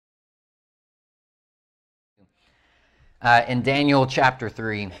in Daniel chapter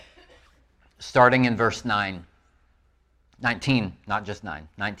 3, starting in verse 19, not just 9,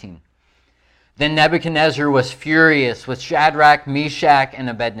 19. Then Nebuchadnezzar was furious with Shadrach, Meshach, and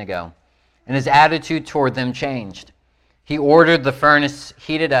Abednego, and his attitude toward them changed. He ordered the furnace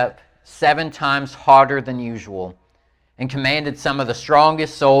heated up 7 times hotter than usual, and commanded some of the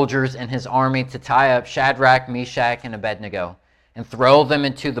strongest soldiers in his army to tie up Shadrach, Meshach, and Abednego, and throw them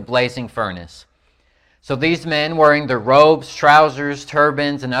into the blazing furnace. So these men, wearing their robes, trousers,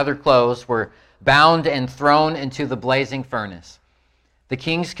 turbans, and other clothes, were bound and thrown into the blazing furnace. The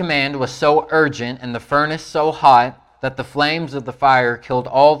king's command was so urgent and the furnace so hot that the flames of the fire killed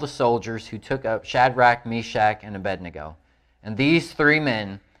all the soldiers who took up Shadrach, Meshach, and Abednego. And these 3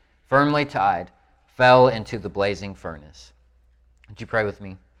 men, firmly tied, fell into the blazing furnace. Would you pray with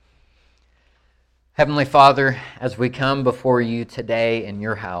me? Heavenly Father, as we come before you today in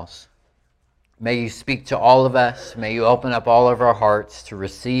your house, may you speak to all of us. May you open up all of our hearts to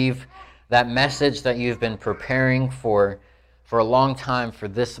receive that message that you've been preparing for a long time for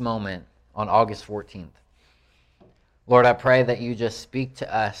this moment on August 14th. Lord, I pray that you just speak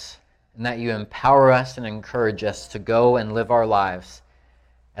to us and that you empower us and encourage us to go and live our lives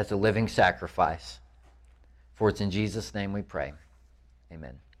as a living sacrifice. For it's in Jesus' name we pray.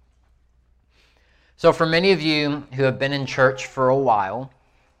 Amen. So for many of you who have been in church for a while,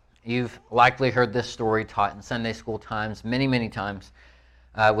 you've likely heard this story taught in Sunday school times, many, many times,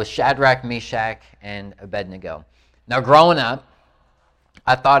 with Shadrach, Meshach, and Abednego. Now, growing up,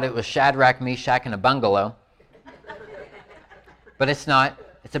 I thought it was Shadrach, Meshach, and a bungalow. But it's not.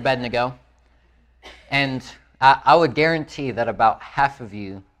 It's Abednego. And I would guarantee that about half of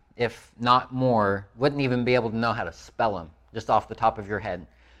you, if not more, wouldn't even be able to know how to spell them, just off the top of your head,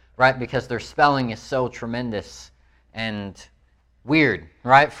 right? Because their spelling is so tremendous and weird,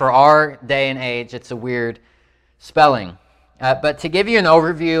 right? For our day and age, it's a weird spelling. But to give you an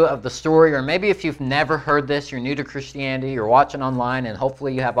overview of the story, or maybe if you've never heard this, you're new to Christianity, you're watching online, and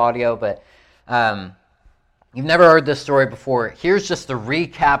hopefully you have audio, but you've never heard this story before. Here's just a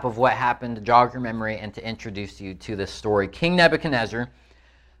recap of what happened to jog your memory and to introduce you to this story. King Nebuchadnezzar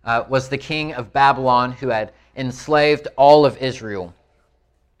was the king of Babylon who had enslaved all of Israel.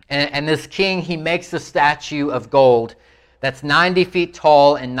 And this king, he makes a statue of gold that's 90 feet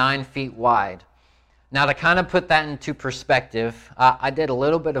tall and 9 feet wide. Now, to kind of put that into perspective, I did a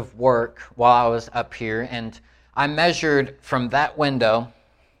little bit of work while I was up here, and I measured from that window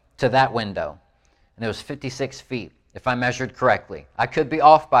to that window, and it was 56 feet, if I measured correctly. I could be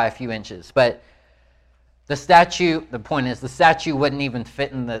off by a few inches, but the point is, the statue wouldn't even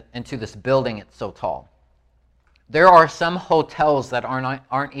fit into this building, it's so tall. There are some hotels that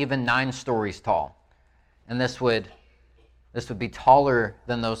aren't even 9 stories tall, and this would be taller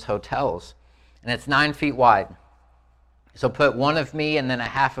than those hotels. And it's 9 feet wide. So put one of me and then a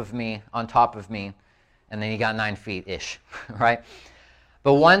half of me on top of me, and then you got 9 feet-ish, right?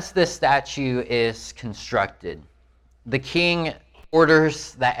 But once this statue is constructed, the king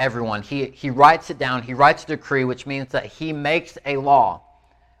orders that everyone, he writes it down, he writes a decree, which means that he makes a law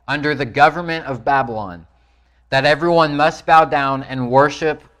under the government of Babylon that everyone must bow down and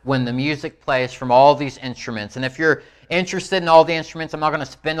worship when the music plays from all these instruments. And if you're interested in all the instruments, I'm not going to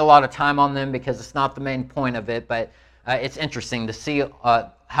spend a lot of time on them because it's not the main point of it, but it's interesting to see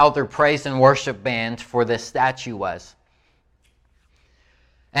how their praise and worship band for this statue was.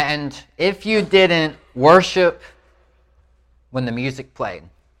 And if you didn't worship when the music played,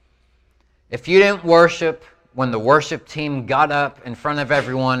 if you didn't worship when the worship team got up in front of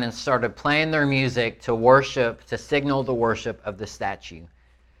everyone and started playing their music to worship, to signal the worship of the statue,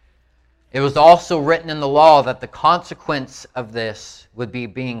 it was also written in the law that the consequence of this would be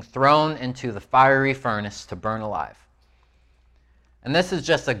being thrown into the fiery furnace to burn alive. And this is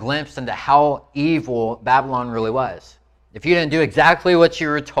just a glimpse into how evil Babylon really was. If you didn't do exactly what you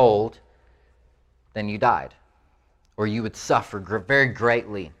were told, then you died, or you would suffer very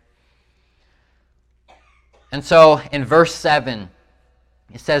greatly. And so in verse 7,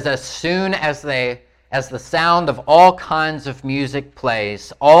 it says, as soon as the sound of all kinds of music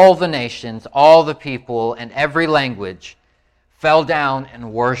plays, all the nations, all the people, and every language fell down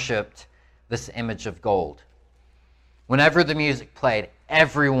and worshipped this image of gold. Whenever the music played,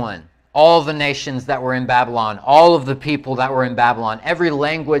 everyone, all the nations that were in Babylon, all of the people that were in Babylon, every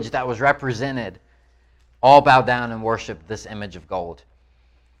language that was represented, all bowed down and worshiped this image of gold.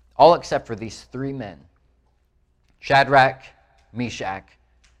 All except for these 3 men, Shadrach, Meshach,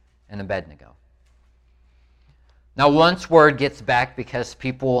 and Abednego. Now, once word gets back, because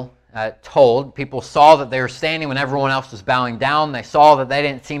people saw that they were standing when everyone else was bowing down. They saw that they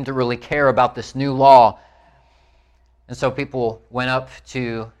didn't seem to really care about this new law. And so people went up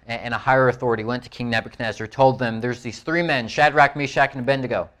to, and a higher authority went to King Nebuchadnezzar, told them, there's these three men, Shadrach, Meshach, and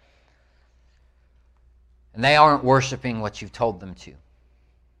Abednego. And they aren't worshiping what you've told them to.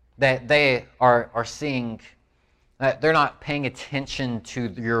 They are seeing, they're not paying attention to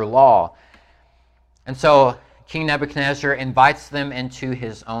your law. And so King Nebuchadnezzar invites them into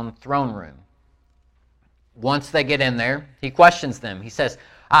his own throne room. Once they get in there, he questions them. He says,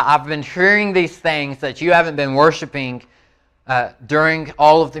 I've been hearing these things that you haven't been worshiping during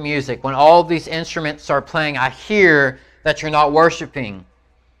all of the music. When all of these instruments are playing, I hear that you're not worshiping.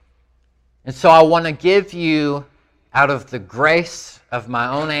 And so I want to give you, out of the grace of my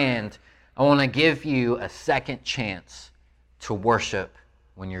own hand, I want to give you a second chance to worship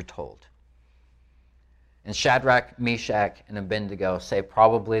when you're told. And Shadrach, Meshach, and Abednego say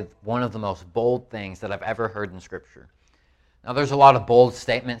probably one of the most bold things that I've ever heard in Scripture. Now, there's a lot of bold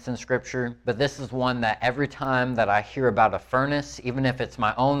statements in Scripture, but this is one that every time that I hear about a furnace, even if it's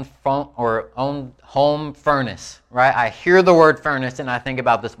my own own home furnace, right? I hear the word furnace and I think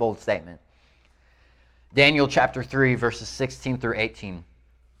about this bold statement. Daniel chapter 3, verses 16 through 18.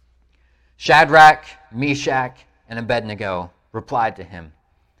 Shadrach, Meshach, and Abednego replied to him,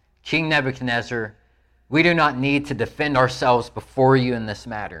 King Nebuchadnezzar, we do not need to defend ourselves before you in this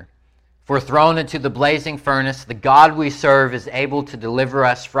matter. If we're thrown into the blazing furnace, the God we serve is able to deliver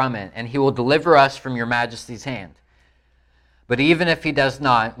us from it, and he will deliver us from your majesty's hand. But even if he does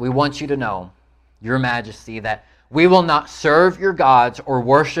not, we want you to know, your majesty, that we will not serve your gods or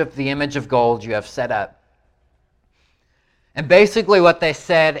worship the image of gold you have set up. And basically what they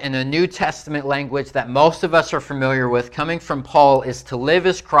said in a New Testament language that most of us are familiar with, coming from Paul, is to live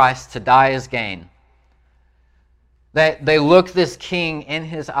as Christ, to die as gain. They looked this king in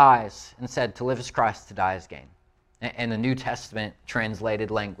his eyes and said, to live as Christ, to die as gain. In a New Testament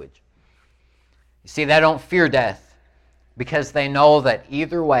translated language. You see, they don't fear death because they know that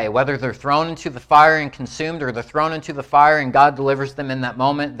either way, whether they're thrown into the fire and consumed or they're thrown into the fire and God delivers them in that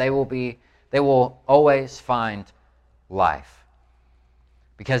moment, they will always find life.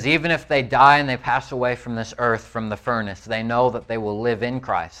 Because even if they die and they pass away from this earth, from the furnace, they know that they will live in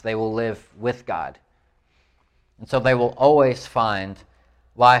Christ. They will live with God. And so they will always find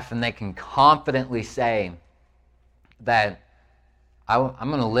life, and they can confidently say that I'm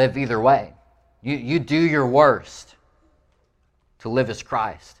going to live either way. You do your worst to live as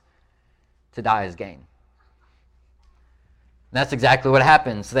Christ, to die as gain. And that's exactly what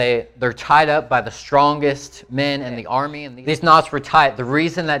happens. They're tied up by the strongest men in the army. And these knots were tight. The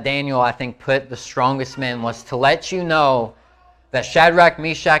reason that Daniel, I think, put the strongest men was to let you know that Shadrach,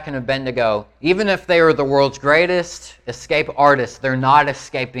 Meshach, and Abednego, even if they are the world's greatest escape artists, they're not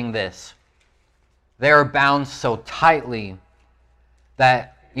escaping this. They are bound so tightly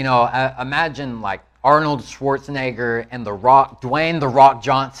that, imagine like Arnold Schwarzenegger and Dwayne "The Rock"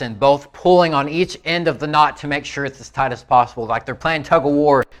 Johnson, both pulling on each end of the knot to make sure it's as tight as possible. Like they're playing tug of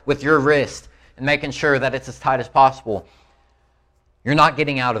war with your wrist and making sure that it's as tight as possible. You're not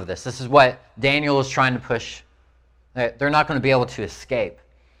getting out of this. This is what Daniel is trying to push. They're not going to be able to escape.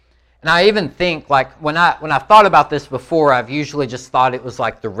 And I even think, like, when I've thought about this before, I've usually just thought it was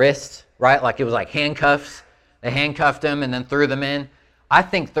like the wrist, right? Like it was like handcuffs. They handcuffed them and then threw them in. I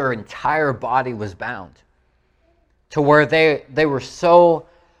think their entire body was bound to where they were so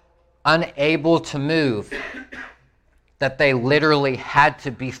unable to move that they literally had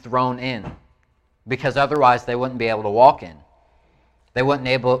to be thrown in, because otherwise they wouldn't be able to walk in. They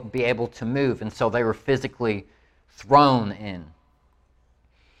wouldn't be able to move, and so they were physically thrown in.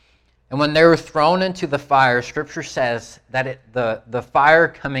 And when they were thrown into the fire, Scripture says that the fire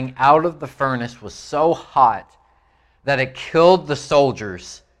coming out of the furnace was so hot that it killed the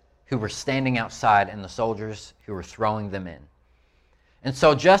soldiers who were standing outside and the soldiers who were throwing them in. And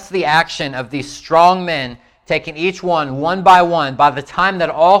so just the action of these strong men, taking each one by one, by the time that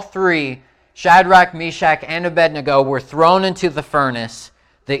all three, Shadrach, Meshach, and Abednego, were thrown into the furnace,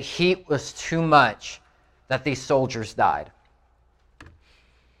 the heat was too much that these soldiers died.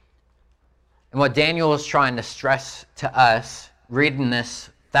 And what Daniel is trying to stress to us, reading this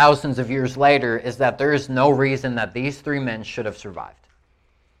thousands of years later, is that there is no reason that these three men should have survived.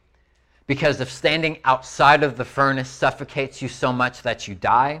 Because if standing outside of the furnace suffocates you so much that you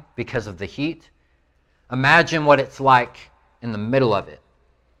die because of the heat, imagine what it's like in the middle of it.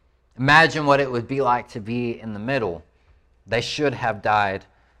 Imagine what it would be like to be in the middle. They should have died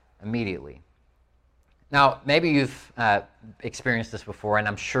immediately. Now, maybe you've experienced this before, and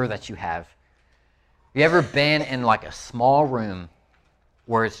I'm sure that you have. Have you ever been in like a small room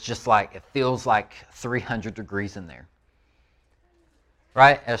where it's just like, it feels like 300 degrees in there?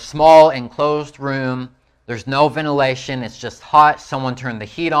 Right? A small enclosed room, There's no ventilation. It's just hot. Someone turned the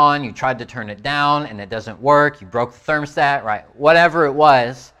heat on. You tried to turn it down, and it doesn't work. You broke the thermostat, right? Whatever it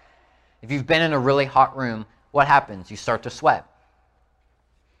was, if you've been in a really hot room, what happens? You start to sweat.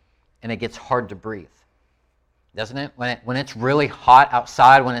 And it gets hard to breathe, doesn't it? When it's really hot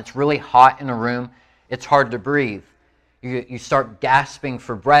outside, when it's really hot in a room, it's hard to breathe. You start gasping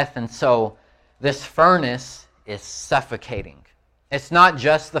for breath, and so this furnace is suffocating. It's not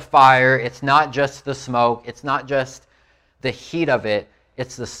just the fire, it's not just the smoke, it's not just the heat of it,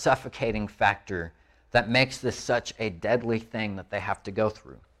 it's the suffocating factor that makes this such a deadly thing that they have to go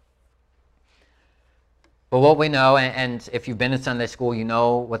through. But what we know, and if you've been in Sunday school, you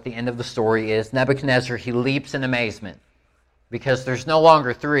know what the end of the story is. Nebuchadnezzar, he leaps in amazement because there's no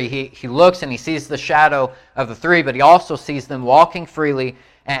longer three. He looks and he sees the shadow of the three, but he also sees them walking freely,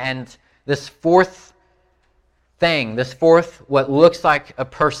 and this fourth, what looks like a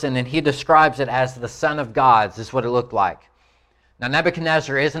person, and he describes it as the Son of Gods, is what it looked like. Now,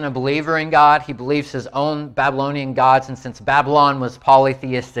 Nebuchadnezzar isn't a believer in God. He believes his own Babylonian gods, and since Babylon was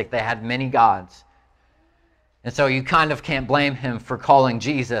polytheistic, they had many gods. And so you kind of can't blame him for calling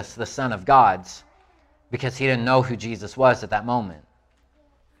Jesus the Son of Gods, because he didn't know who Jesus was at that moment.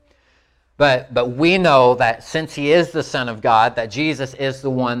 But we know that since he is the Son of God, that Jesus is the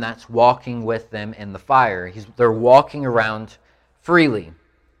one that's walking with them in the fire. They're walking around freely.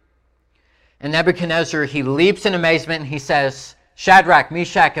 And Nebuchadnezzar, he leaps in amazement and he says, Shadrach,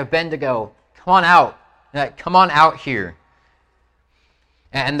 Meshach, Abednego, come on out. Come on out here.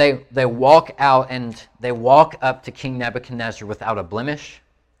 And they walk out, and they walk up to King Nebuchadnezzar without a blemish,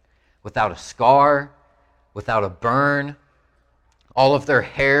 without a scar, without a burn. All of their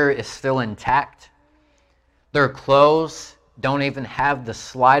hair is still intact. Their clothes don't even have the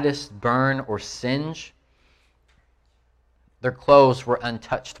slightest burn or singe. Their clothes were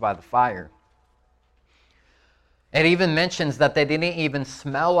untouched by the fire. It even mentions that they didn't even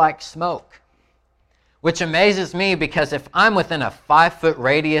smell like smoke, which amazes me because if I'm within a 5-foot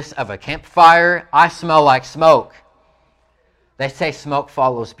radius of a campfire, I smell like smoke. They say smoke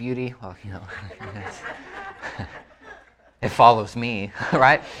follows beauty. Well, you know, it follows me,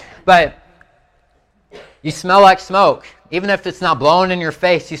 right? But you smell like smoke. Even if it's not blowing in your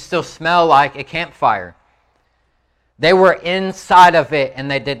face, you still smell like a campfire. They were inside of it and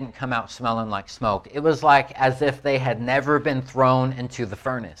they didn't come out smelling like smoke. It was like as if they had never been thrown into the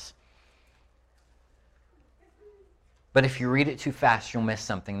furnace. But if you read it too fast, you'll miss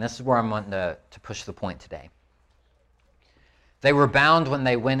something. This is where I'm wanting to push the point today. They were bound when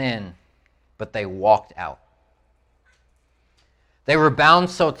they went in, but they walked out. They were bound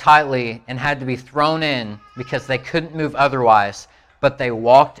so tightly and had to be thrown in because they couldn't move otherwise, but they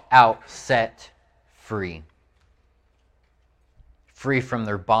walked out set free. Free from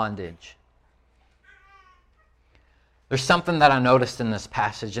their bondage. There's something that I noticed in this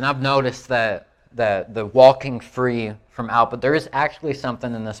passage, and I've noticed that the walking free from out, but there is actually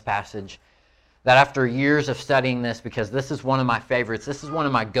something in this passage that after years of studying this, because this is one of my favorites, this is one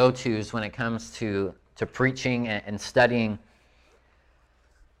of my go-tos when it comes to preaching and studying.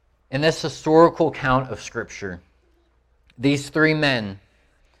 In this historical account of Scripture, these three men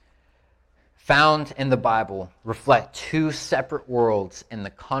found in the Bible reflect two separate worlds in the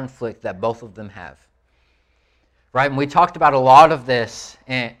conflict that both of them have. Right? And we talked about a lot of this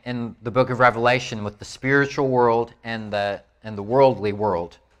in the book of Revelation with the spiritual world and the worldly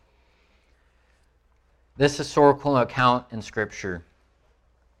world. This historical account in Scripture,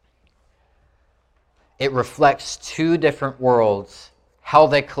 it reflects two different worlds, how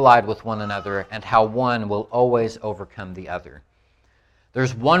they collide with one another, and how one will always overcome the other.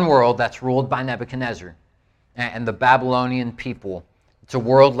 There's one world that's ruled by Nebuchadnezzar and the Babylonian people. It's a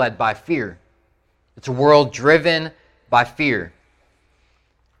world led by fear. It's a world driven by fear.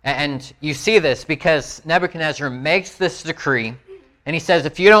 And you see this because Nebuchadnezzar makes this decree, and he says,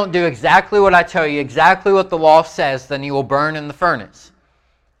 if you don't do exactly what I tell you, exactly what the law says, then you will burn in the furnace.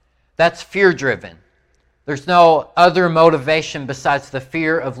 That's fear-driven. There's no other motivation besides the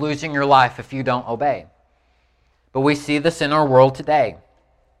fear of losing your life if you don't obey. But we see this in our world today.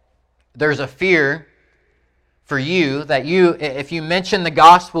 There's a fear for you that if you mention the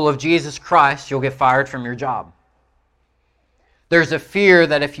gospel of Jesus Christ, you'll get fired from your job. There's a fear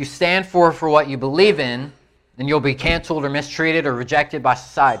that if you stand for what you believe in, then you'll be canceled or mistreated or rejected by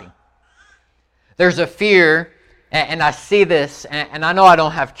society. There's a fear, and I see this, and I know I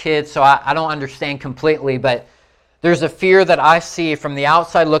don't have kids, so I don't understand completely, but there's a fear that I see from the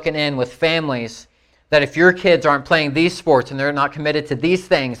outside looking in with families that if your kids aren't playing these sports and they're not committed to these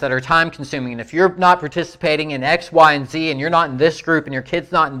things that are time-consuming, and if you're not participating in X, Y, and Z, and you're not in this group and your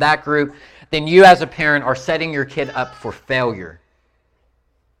kid's not in that group, then you as a parent are setting your kid up for failure.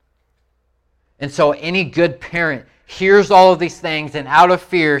 And so any good parent hears all of these things and out of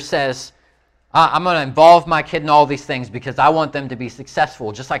fear says, I'm going to involve my kid in all these things because I want them to be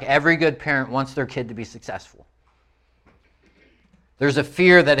successful, just like every good parent wants their kid to be successful. There's a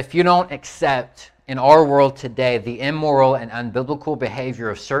fear that if you don't accept in our world today the immoral and unbiblical behavior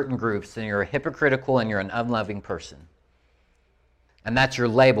of certain groups, then you're a hypocritical and you're an unloving person. And that's your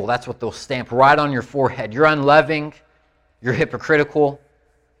label. That's what they'll stamp right on your forehead. You're unloving, you're hypocritical,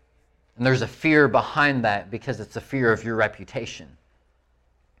 and there's a fear behind that because it's a fear of your reputation.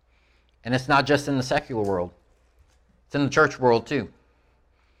 And it's not just in the secular world. It's in the church world too.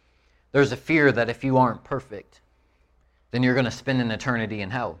 There's a fear that if you aren't perfect, then you're going to spend an eternity in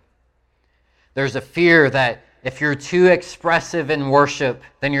hell. There's a fear that if you're too expressive in worship,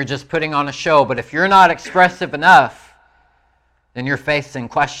 then you're just putting on a show. But if you're not expressive enough, then your faith's in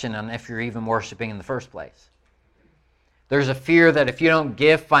question on if you're even worshiping in the first place. There's a fear that if you don't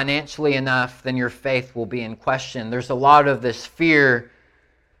give financially enough, then your faith will be in question. There's a lot of this fear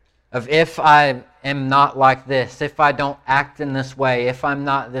of if I am not like this, if I don't act in this way, if I'm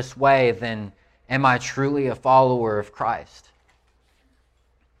not this way, then am I truly a follower of Christ?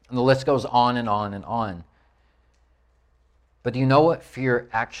 And the list goes on and on and on. But do you know what fear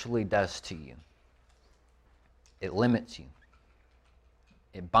actually does to you? It limits you.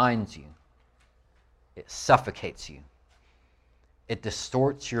 It binds you. It suffocates you. It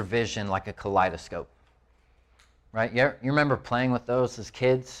distorts your vision like a kaleidoscope. Right? You remember playing with those as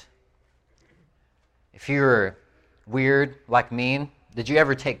kids? If you were weird like me, did you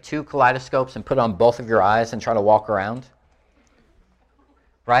ever take 2 kaleidoscopes and put on both of your eyes and try to walk around?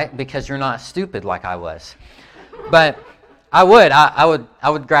 Right? Because you're not stupid like I was. But I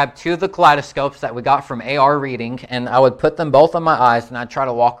would grab 2 of the kaleidoscopes that we got from AR Reading, and I would put them both on my eyes, and I'd try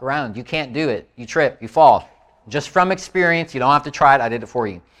to walk around. You can't do it. You trip. You fall. Just from experience. You don't have to try it. I did it for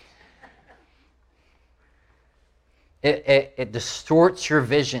you. It distorts your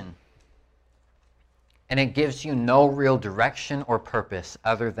vision. And it gives you no real direction or purpose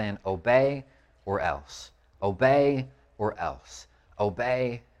other than obey or else. Obey or else.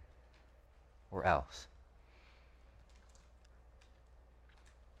 Obey or else.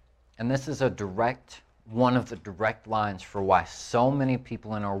 And this is one of the direct lines for why so many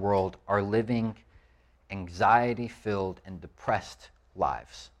people in our world are living anxiety-filled and depressed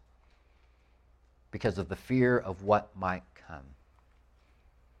lives because of the fear of what might come.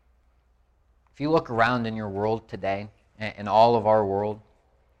 If you look around in your world today, in all of our world,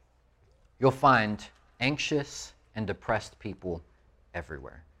 you'll find anxious and depressed people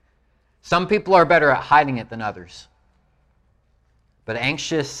everywhere. Some people are better at hiding it than others. But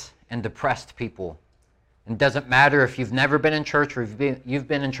anxious and depressed people, and it doesn't matter if you've never been in church or you've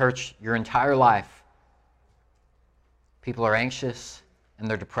been in church your entire life, people are anxious and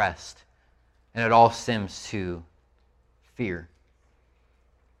they're depressed. And it all stems to fear.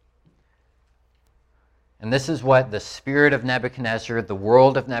 And this is what the spirit of Nebuchadnezzar, the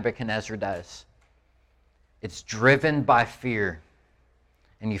world of Nebuchadnezzar does. It's driven by fear.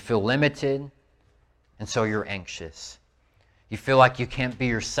 And you feel limited, and so you're anxious. You feel like you can't be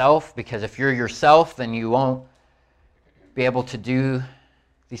yourself, because if you're yourself, then you won't be able to do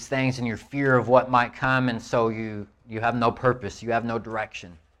these things in your fear of what might come, and so you have no purpose, you have no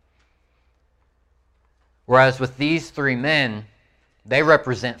direction. Whereas with these 3 men, they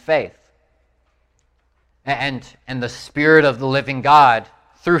represent faith. And the Spirit of the living God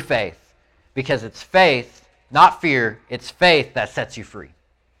through faith. Because it's faith, not fear, it's faith that sets you free.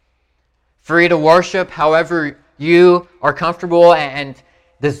 Free to worship however you are comfortable and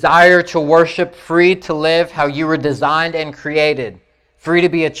desire to worship. Free to live how you were designed and created. Free to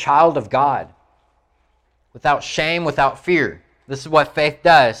be a child of God. Without shame, without fear. This is what faith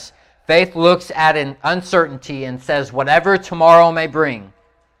does. Faith looks at an uncertainty and says, whatever tomorrow may bring,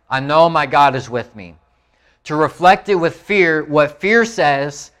 I know my God is with me. To reflect it with fear, what fear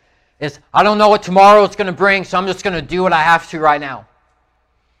says is, I don't know what tomorrow is going to bring, so I'm just going to do what I have to right now.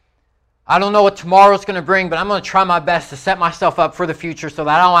 I don't know what tomorrow is going to bring, but I'm going to try my best to set myself up for the future so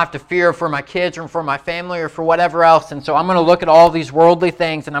that I don't have to fear for my kids or for my family or for whatever else. And so I'm going to look at all these worldly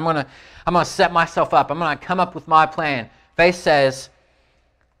things and I'm going to set myself up. I'm going to come up with my plan. Faith says,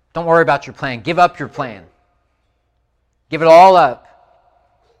 don't worry about your plan. Give up your plan. Give it all up.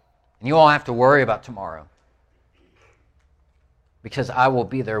 And you won't have to worry about tomorrow. Because I will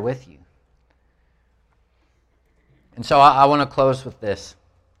be there with you. And so I want to close with this.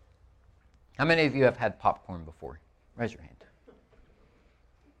 How many of you have had popcorn before? Raise your hand.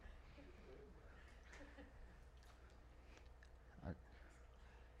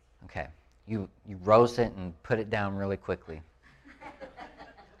 Okay. You roast it and put it down really quickly.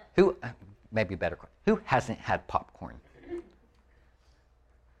 Maybe better, who hasn't had popcorn?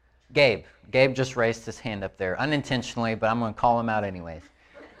 Gabe just raised his hand up there, unintentionally, but I'm going to call him out anyways.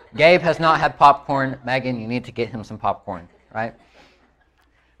 Gabe has not had popcorn. Megan, you need to get him some popcorn, right?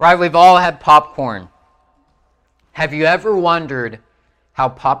 Right, we've all had popcorn. Have you ever wondered how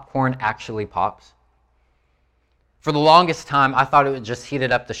popcorn actually pops? For the longest time, I thought it would just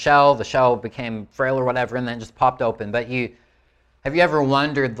heated up the shell became frail or whatever, and then it just popped open. But have you ever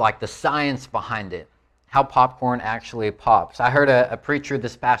wondered like the science behind it? How popcorn actually pops? I heard a preacher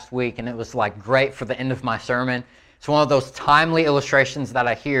this past week, and it was like great for the end of my sermon. It's one of those timely illustrations that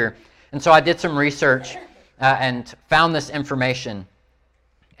I hear. And so I did some research and found this information.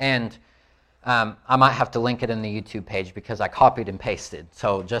 And I might have to link it in the YouTube page because I copied and pasted.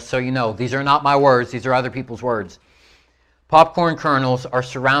 So just so you know, these are not my words. These are other people's words. Popcorn kernels are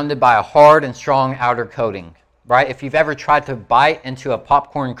surrounded by a hard and strong outer coating, right? If you've ever tried to bite into a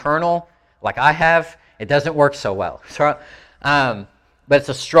popcorn kernel, like I have, it doesn't work so well. So, but it's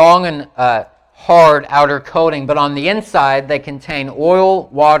a strong and hard outer coating, but on the inside, they contain oil,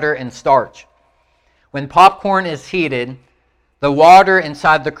 water, and starch. When popcorn is heated, the water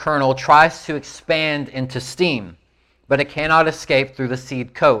inside the kernel tries to expand into steam, but it cannot escape through the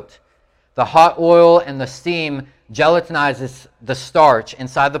seed coat. The hot oil and the steam gelatinizes the starch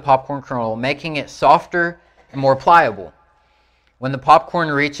inside the popcorn kernel, making it softer and more pliable. When the popcorn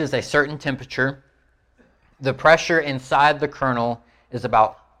reaches a certain temperature, the pressure inside the kernel is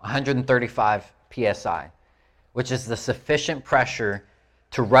about 135 psi, which is the sufficient pressure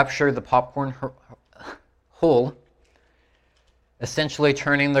to rupture the popcorn hull, essentially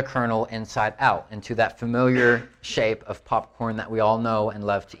turning the kernel inside out into that familiar shape of popcorn that we all know and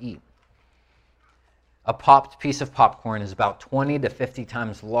love to eat. A popped piece of popcorn is about 20 to 50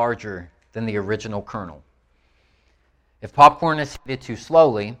 times larger than the original kernel. If popcorn is heated too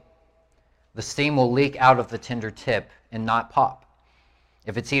slowly, the steam will leak out of the tender tip and not pop.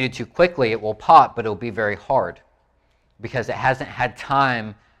 If it's heated too quickly, it will pop, but it will be very hard because it hasn't had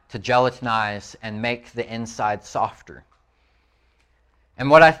time to gelatinize and make the inside softer. And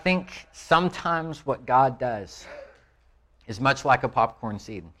what I think sometimes what God does is much like a popcorn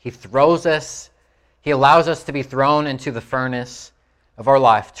seed. He allows us to be thrown into the furnace of our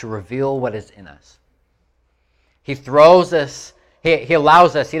life to reveal what is in us. He allows us,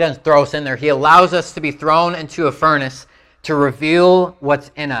 he doesn't throw us in there, he allows us to be thrown into a furnace to reveal what's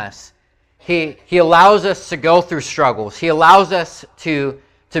in us. He allows us to go through struggles. He allows us to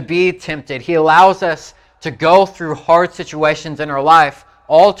be tempted. He allows us to go through hard situations in our life,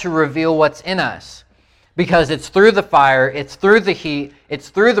 all to reveal what's in us. Because it's through the fire, it's through the heat, it's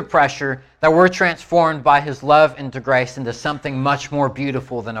through the pressure that we're transformed by His love and grace into something much more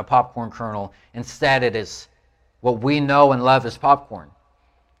beautiful than a popcorn kernel. Instead, it is what we know and love as popcorn.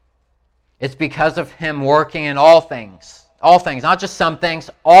 It's because of Him working in all things, not just some things,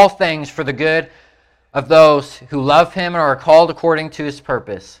 all things for the good of those who love Him and are called according to His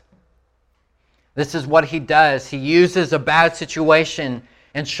purpose. This is what He does. He uses a bad situation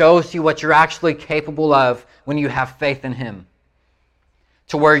and shows you what you're actually capable of when you have faith in Him.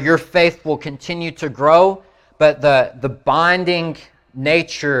 To where your faith will continue to grow, but the binding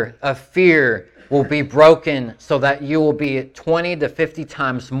nature of fear will be broken so that you will be 20 to 50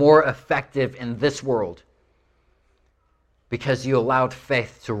 times more effective in this world because you allowed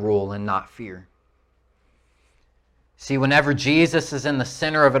faith to rule and not fear. See, whenever Jesus is in the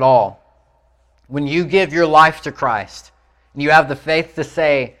center of it all, when you give your life to Christ, and you have the faith to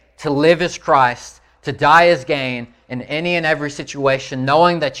say, to live as Christ, to die as gain in any and every situation,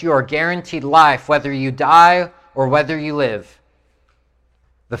 knowing that you are guaranteed life whether you die or whether you live,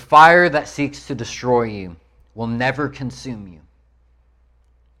 the fire that seeks to destroy you will never consume you.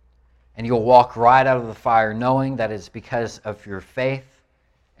 And you'll walk right out of the fire knowing that it's because of your faith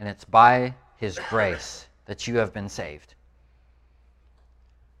and it's by His grace that you have been saved.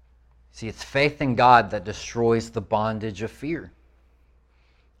 See, it's faith in God that destroys the bondage of fear.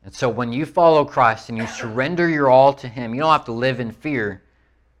 And so when you follow Christ and you surrender your all to Him, you don't have to live in fear.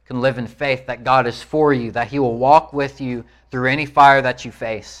 You can live in faith that God is for you, that He will walk with you through any fire that you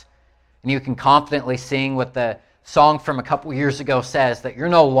face. And you can confidently sing what the song from a couple years ago says, that you're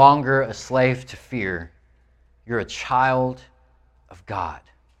no longer a slave to fear. You're a child of God.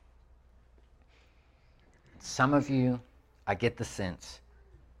 Some of you, I get the sense,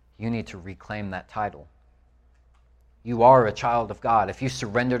 you need to reclaim that title. You are a child of God. If you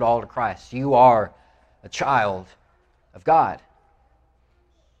surrendered all to Christ, you are a child of God.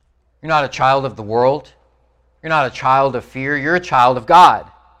 You're not a child of the world. You're not a child of fear. You're a child of God.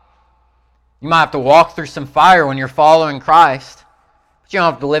 You might have to walk through some fire when you're following Christ, but you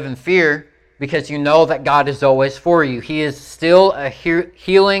don't have to live in fear because you know that God is always for you. He is still a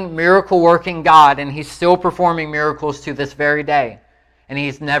healing, miracle-working God, and He's still performing miracles to this very day, and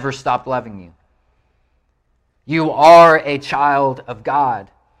He's never stopped loving you. You are a child of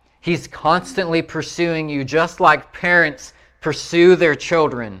God. He's constantly pursuing you, just like parents pursue their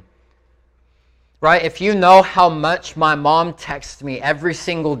children. Right? If you know how much my mom texts me every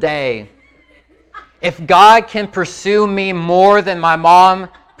single day, if God can pursue me more than my mom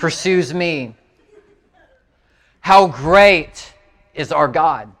pursues me, how great is our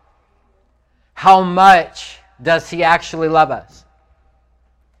God? How much does He actually love us?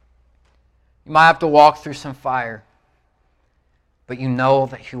 You might have to walk through some fire, but you know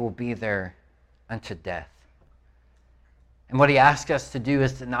that He will be there unto death. And what He asks us to do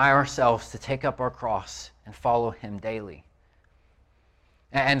is deny ourselves, to take up our cross and follow Him daily.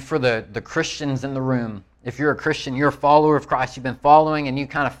 And for the Christians in the room, if you're a Christian, you're a follower of Christ, you've been following and you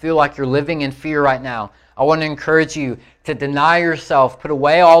kind of feel like you're living in fear right now, I want to encourage you to deny yourself, put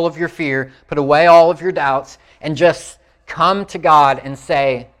away all of your fear, put away all of your doubts, and just come to God and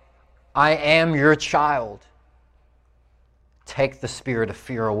say, I am your child. Take the spirit of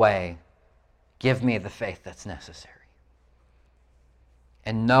fear away. Give me the faith that's necessary.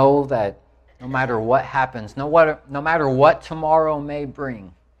 And know that no matter what happens, no matter what tomorrow may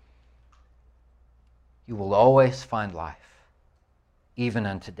bring, you will always find life, even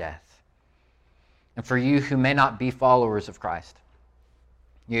unto death. And for you who may not be followers of Christ,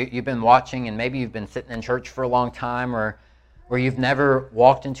 you've been watching and maybe you've been sitting in church for a long time, or you've never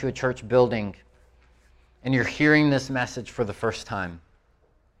walked into a church building and you're hearing this message for the first time.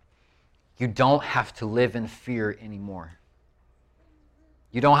 You don't have to live in fear anymore.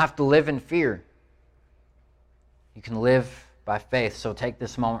 You don't have to live in fear. You can live by faith. So take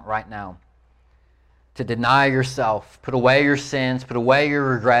this moment right now to deny yourself, put away your sins, put away your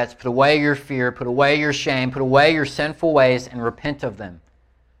regrets, put away your fear, put away your shame, put away your sinful ways and repent of them.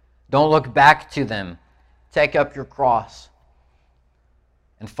 Don't look back to them. Take up your cross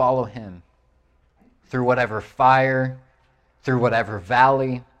and follow Him through whatever fire, through whatever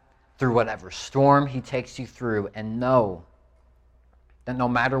valley, through whatever storm He takes you through, and know that no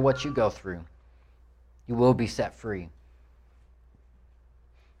matter what you go through, you will be set free.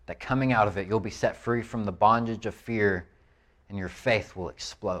 That coming out of it, you'll be set free from the bondage of fear, and your faith will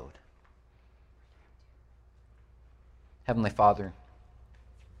explode. Heavenly Father,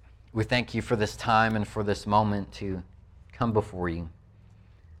 we thank You for this time and for this moment to come before You.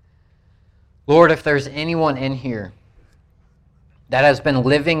 Lord, if there's anyone in here that has been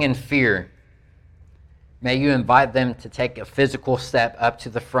living in fear, may You invite them to take a physical step up to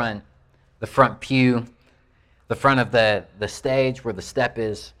the front pew, the front of the stage where the step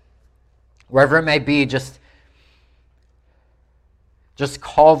is. Wherever it may be, just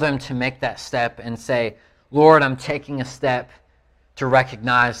call them to make that step and say, Lord, I'm taking a step to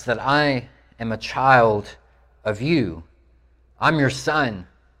recognize that I am a child of You. I'm Your son.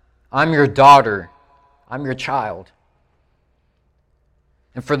 I'm Your daughter. I'm Your child.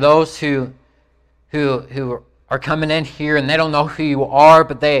 And for those who are coming in here and they don't know who You are,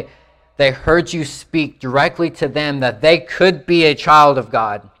 but they heard You speak directly to them that they could be a child of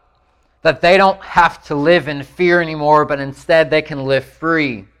God, that they don't have to live in fear anymore, but instead they can live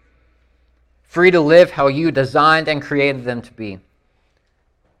free to live how You designed and created them to be.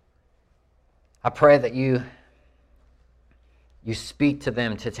 I pray that You speak to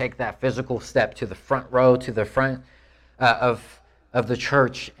them to take that physical step to the front row, to the front of the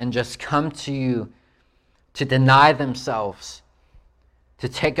church, and just come to You, to deny themselves, to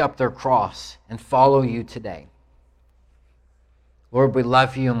take up their cross and follow You today. Lord, we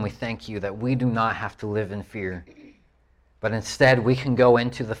love You and we thank You that we do not have to live in fear, but instead we can go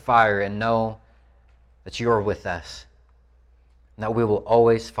into the fire and know that You are with us, and that we will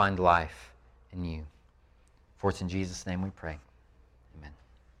always find life in You. For it's in Jesus' name we pray.